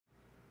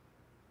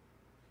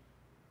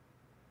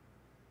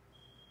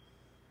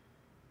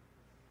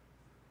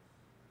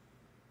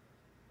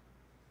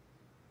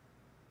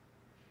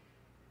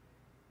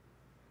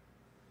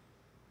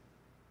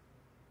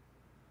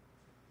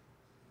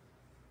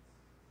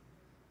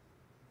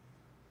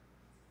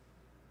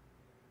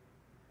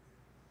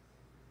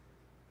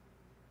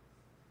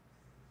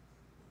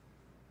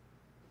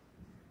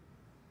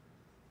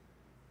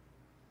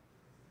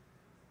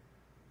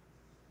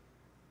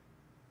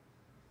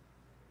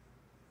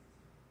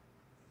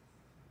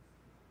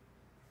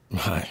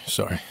Hi,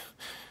 sorry.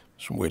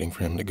 Just waiting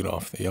for him to get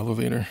off the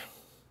elevator.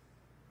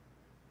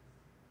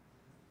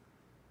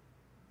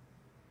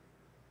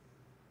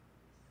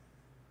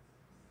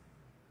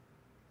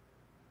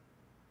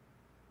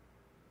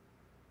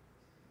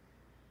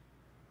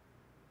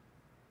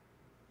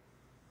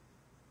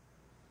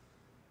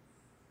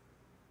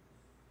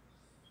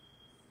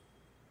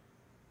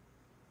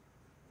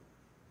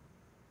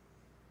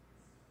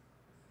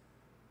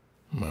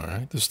 All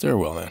right, the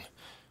stairwell then.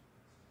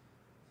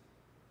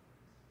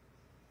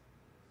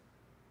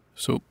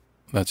 So,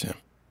 that's him.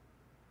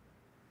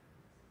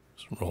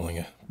 He's rolling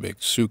a big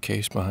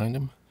suitcase behind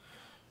him.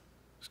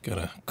 He's got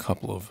a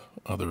couple of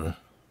other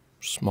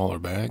smaller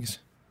bags.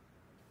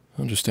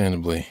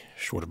 Understandably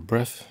short of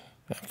breath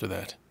after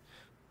that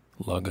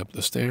lug up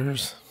the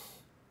stairs.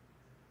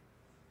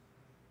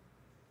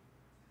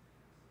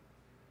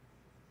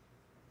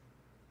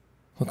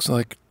 Looks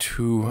like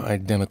two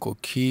identical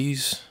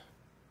keys,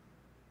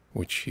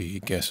 which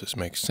he guesses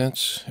makes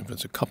sense if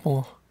it's a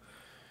couple,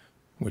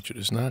 which it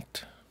is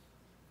not.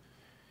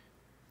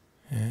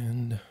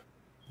 And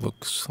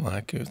looks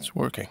like it's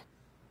working.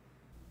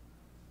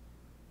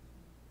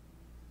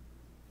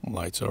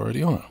 Light's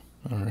already on.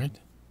 All right.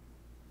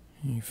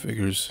 He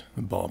figures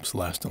the bulbs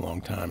last a long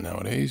time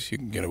nowadays. You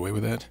can get away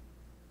with that.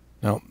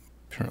 Now,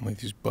 apparently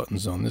these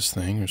buttons on this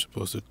thing are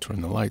supposed to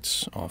turn the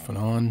lights off and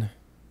on.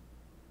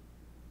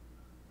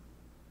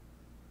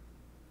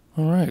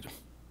 All right.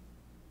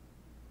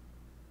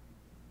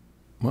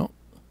 Well,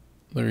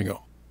 there you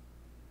go.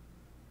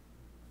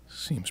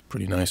 Seems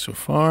pretty nice so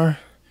far.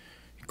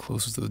 He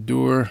closes the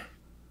door.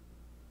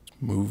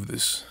 Let's move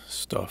this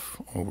stuff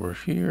over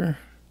here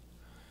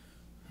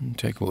and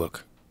take a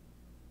look.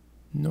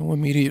 No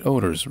immediate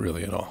odors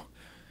really at all.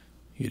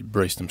 He had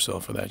braced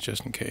himself for that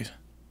just in case.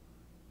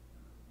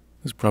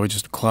 There's probably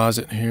just a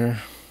closet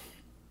here.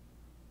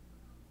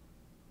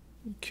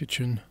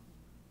 Kitchen.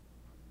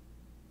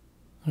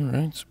 All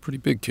right, it's a pretty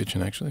big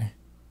kitchen actually.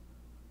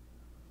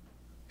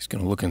 He's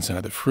gonna look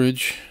inside the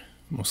fridge,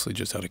 mostly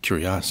just out of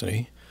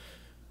curiosity.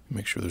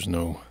 Make sure there's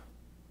no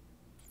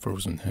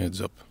frozen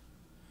heads up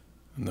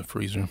in the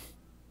freezer.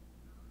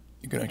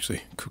 You can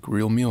actually cook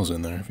real meals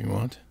in there if you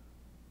want,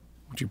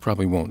 which you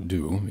probably won't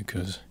do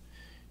because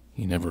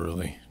he never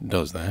really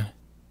does that.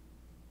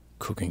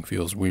 Cooking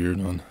feels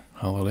weird on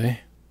holiday.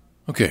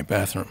 Okay,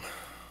 bathroom.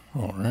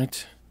 All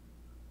right.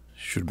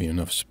 Should be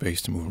enough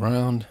space to move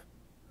around.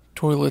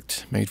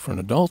 Toilet made for an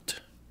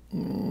adult.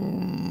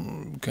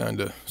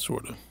 Kinda,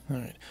 sorta. All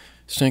right.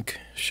 Sink,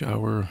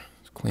 shower,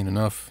 it's clean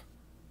enough.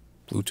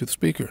 Bluetooth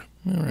speaker.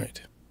 All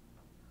right.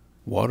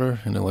 Water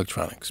and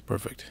electronics.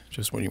 Perfect.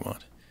 Just what you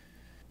want.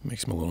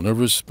 Makes him a little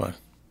nervous, but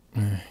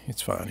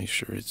it's fine. He's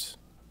sure it's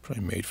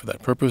probably made for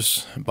that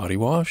purpose. Body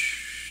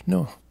wash?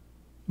 No.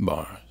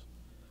 Bars.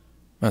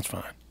 That's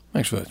fine.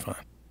 Actually, that's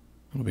fine.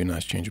 It'll be a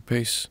nice change of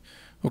pace.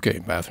 Okay,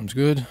 bathroom's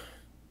good.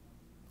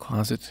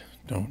 Closet,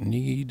 don't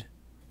need.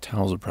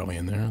 Towels are probably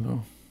in there,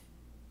 though.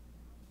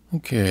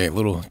 Okay,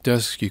 little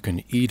desk you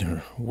can eat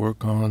or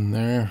work on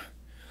there.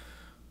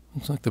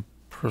 Looks like the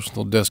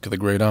personal desk of the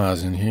Great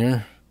Oz in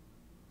here.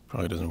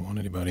 Probably doesn't want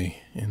anybody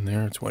in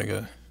there. That's why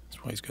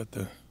he's got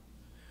the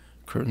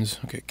curtains.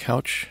 Okay,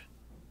 couch.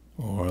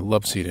 Or a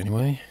love seat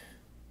anyway.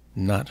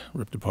 Not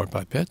ripped apart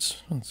by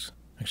pets. It's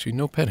actually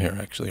no pet hair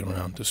actually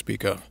around to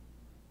speak of.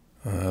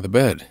 The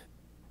bed.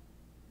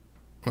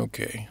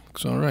 Okay,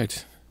 looks all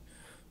right.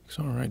 Looks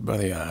all right by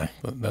the eye,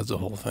 but that's the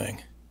whole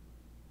thing.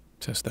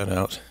 Test that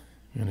out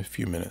in a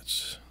few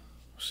minutes.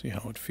 See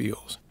how it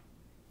feels.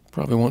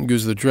 Probably won't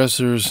use the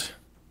dressers.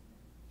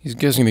 He's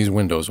guessing these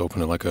windows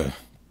open at like a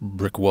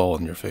brick wall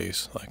in your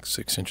face, like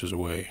 6 inches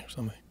away or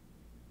something.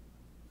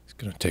 He's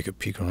gonna take a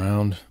peek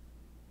around.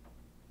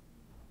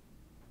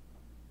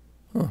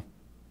 Huh.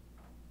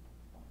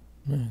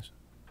 Nice.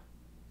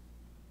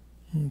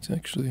 It's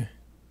actually a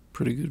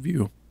pretty good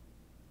view.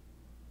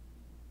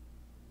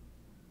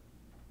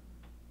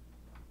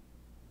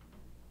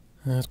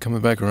 That's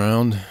coming back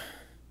around.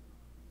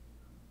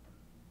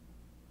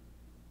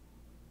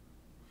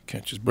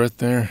 Catch his breath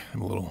there.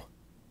 Have a little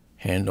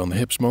hand on the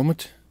hips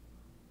moment.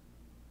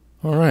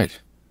 All right.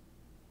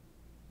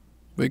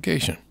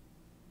 Vacation.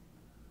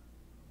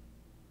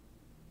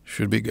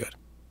 Should be good.